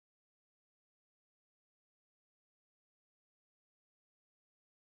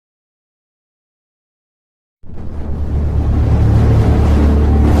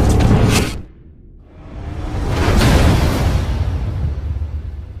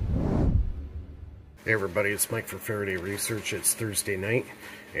Hey everybody, it's Mike for Faraday Research. It's Thursday night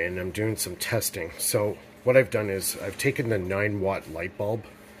and I'm doing some testing. So what I've done is I've taken the 9-watt light bulb,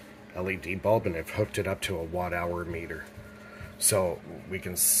 LED bulb, and I've hooked it up to a watt-hour meter. So we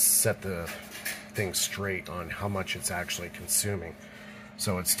can set the thing straight on how much it's actually consuming.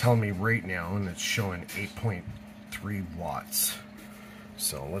 So it's telling me right now, and it's showing 8.3 watts.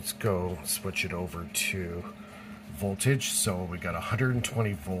 So let's go switch it over to voltage. So we got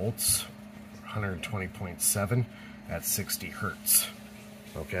 120 volts. 120.7 at 60 hertz.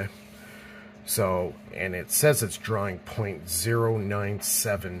 Okay, so, and it says it's drawing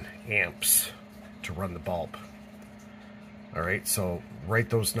 0.097 amps to run the bulb. All right, so write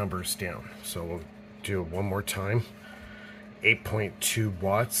those numbers down. So we'll do it one more time. 8.2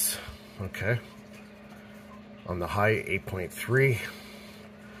 watts. Okay, on the high, 8.3,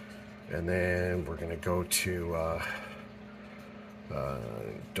 and then we're gonna go to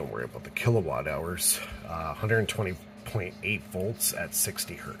don't worry about the kilowatt hours, 120.8 volts at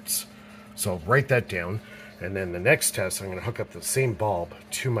 60 hertz. So write that down, and then the next test, I'm going to hook up the same bulb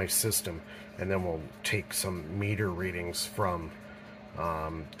to my system, and then we'll take some meter readings from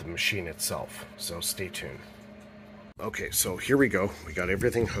the machine itself. So stay tuned. Okay, so here we go. We got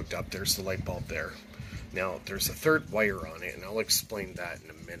everything hooked up. There's the light bulb there. Now there's a third wire on it, and I'll explain that in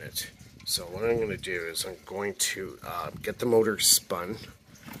a minute. So what I'm going to do is I'm going to get the motor spun,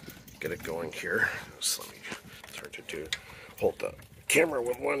 get it going here. So let me start to hold the camera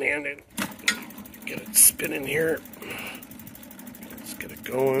with one hand and get it spinning here. Let's get it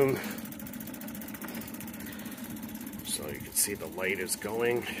going. So you can see the light is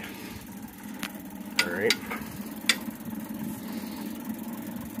going. All right.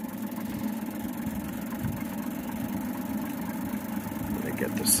 Let me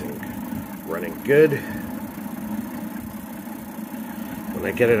get this thing running good. When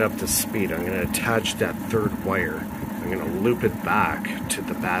I get it up to speed, I'm going to attach that third wire. I'm going to loop it back to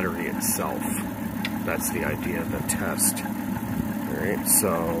the battery itself. That's the idea of the test. Alright,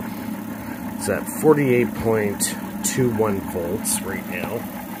 so it's at 48.21 volts right now.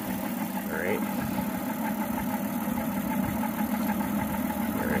 Alright.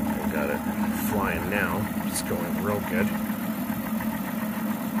 Alright, I got it flying now. It's going real good.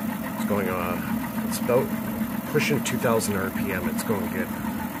 Going it's about pushing 2,000 RPM. It's going good,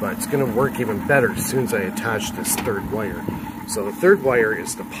 but it's going to work even better as soon as I attach this third wire. So the third wire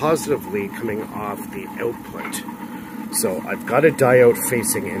is the positive lead coming off the output. So I've got a diode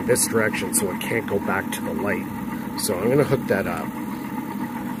facing in this direction so it can't go back to the light. So I'm going to hook that up.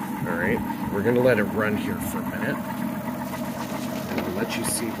 Alright, we're going to let it run here for a minute, and I'll let you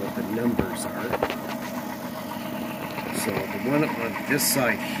see what the numbers are. So the one on this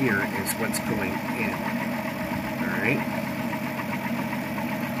side here is what's going in. Alright.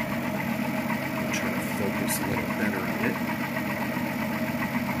 I'm trying to focus a little better on it.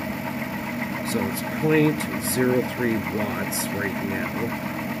 So it's 0.03 watts right now.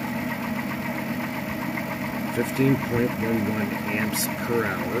 15.11 amps per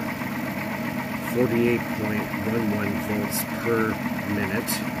hour. 48.11 volts per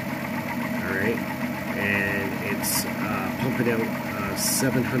minute. Alright. And it's pumping out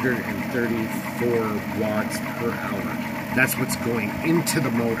 734 watts per hour. That's what's going into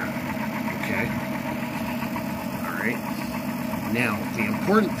the motor. Okay? Alright. Now, the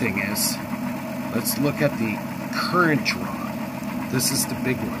important thing is, let's look at the current draw. This is the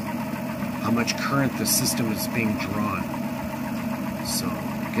big one. How much current the system is being drawn. So,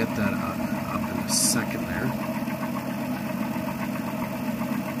 we'll get that up in a second there.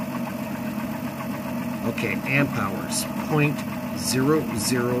 Okay, amp hours,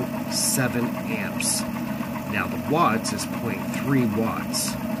 0.007 amps. Now the watts is 0.3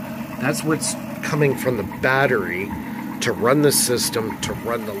 watts. That's what's coming from the battery to run the system, to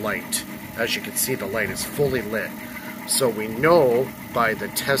run the light. As you can see, the light is fully lit. So we know by the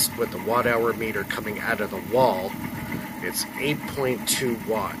test with the watt-hour meter coming out of the wall, it's 8.2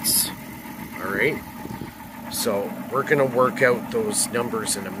 watts. Alright? So we're going to work out those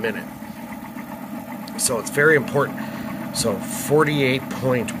numbers in a minute. So it's very important. So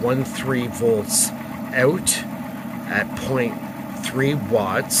 48.13 volts out at 0.3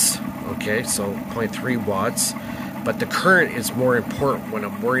 watts. Okay, so 0.3 watts. But the current is more important when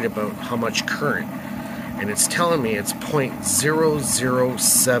I'm worried about how much current. And it's telling me it's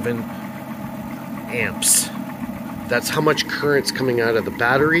 0.007 amps. That's how much current's coming out of the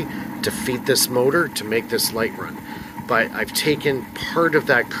battery to feed this motor to make this light run. But I've taken part of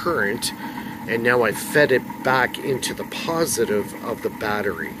that current and now I fed it back into the positive of the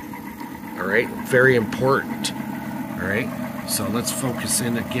battery. All right, very important. All right, so let's focus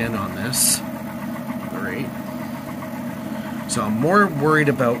in again on this. Alright. So I'm more worried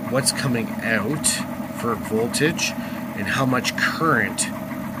about what's coming out for voltage and how much current.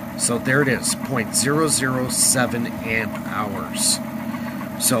 So there it is, 0.007 amp hours.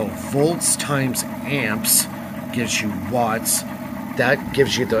 So volts times amps gives you watts. That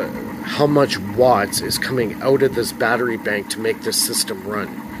gives you the how much watts is coming out of this battery bank to make this system run.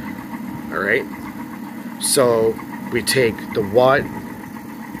 Alright? So we take the watt,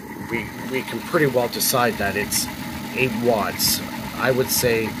 we can pretty well decide that it's 8 watts. I would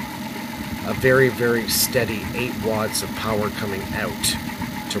say a very, very steady 8 watts of power coming out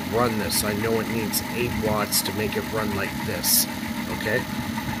to run this. I know it needs 8 watts to make it run like this. Okay?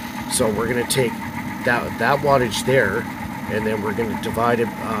 So we're going to take that wattage there, and then we're going to divide it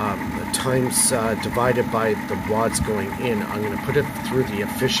divided by the watts going in. I'm going to put it through the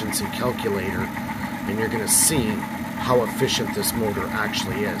efficiency calculator, and you're going to see how efficient this motor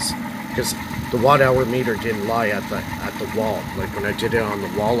actually is. Because the watt-hour meter didn't lie at the wall. Like when I did it on the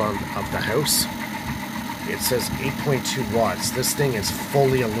wall of the house, it says 8.2 watts. This thing is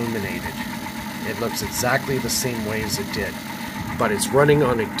fully illuminated. It looks exactly the same way as it did, but it's running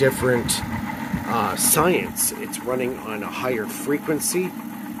on a different science. It's running on a higher frequency,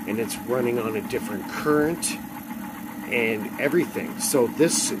 and it's running on a different current and everything. So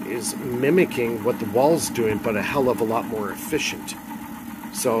this is mimicking what the wall's doing, but a hell of a lot more efficient.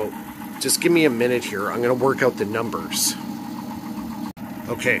 So just give me a minute here. I'm going to work out the numbers.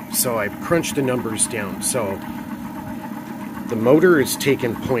 Okay, so I've crunched the numbers down. So the motor is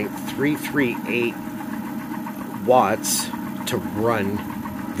taking 0.338 watts to run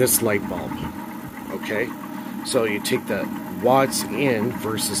this light bulb. Okay, so you take the watts in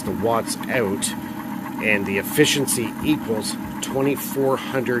versus the watts out, and the efficiency equals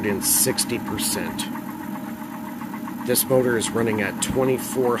 2460%. This motor is running at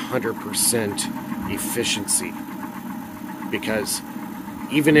 2400% efficiency, because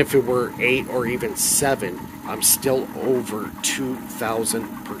even if it were 8 or even 7, I'm still over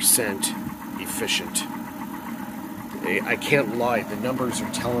 2000% efficient. I can't lie, the numbers are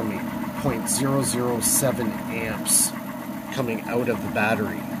telling me 0.007 amps coming out of the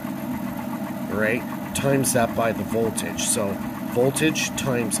battery. Alright? Times that by the voltage. So voltage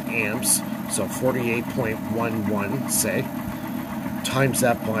times amps, so 48.11, say, times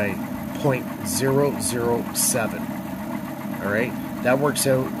that by 0.007. Alright? That works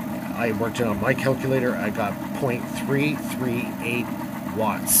out, I worked it on my calculator, I got 0.338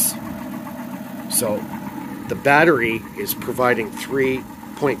 watts. So the battery is providing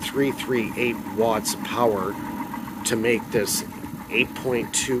 3.338 watts of power to make this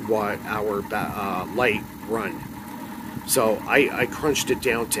 8.2 watt hour light run. So I crunched it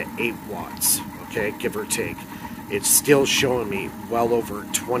down to 8 watts, okay, give or take. It's still showing me well over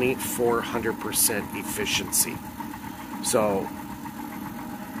 2400% efficiency. So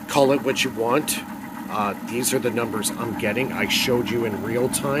call it what you want. These are the numbers I'm getting. I showed you in real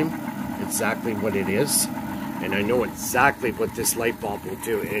time exactly what it is, and I know exactly what this light bulb will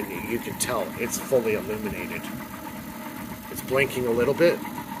do, and you can tell it's fully illuminated. It's blinking a little bit.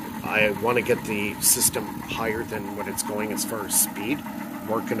 I want to get the system higher than what it's going as far as speed. I'm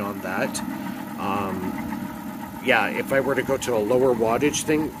working on that. Yeah, if I were to go to a lower wattage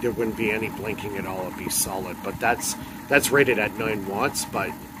thing, there wouldn't be any blinking at all. It'd be solid. But that's rated at 9 watts,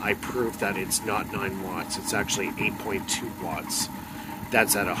 but I proved that it's not 9 watts. It's actually 8.2 watts.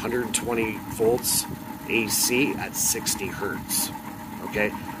 That's at 120 volts AC at 60 hertz.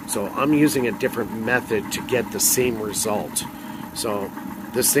 Okay? So I'm using a different method to get the same result. So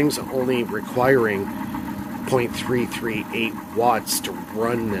this thing's only requiring 0.338 watts to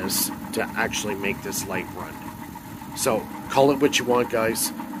run this, to actually make this light run. So call it what you want,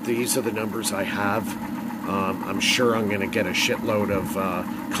 guys. These are the numbers I have. I'm sure I'm going to get a shitload of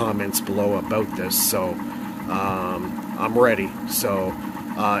comments below about this, so I'm ready. So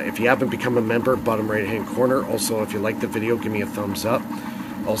if you haven't become a member, bottom right hand corner. Also, if you like the video, give me a thumbs up.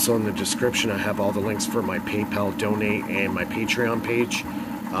 Also in the description, I have all the links for my PayPal donate and my Patreon page.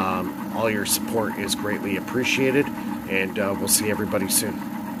 All your support is greatly appreciated, and we'll see everybody soon.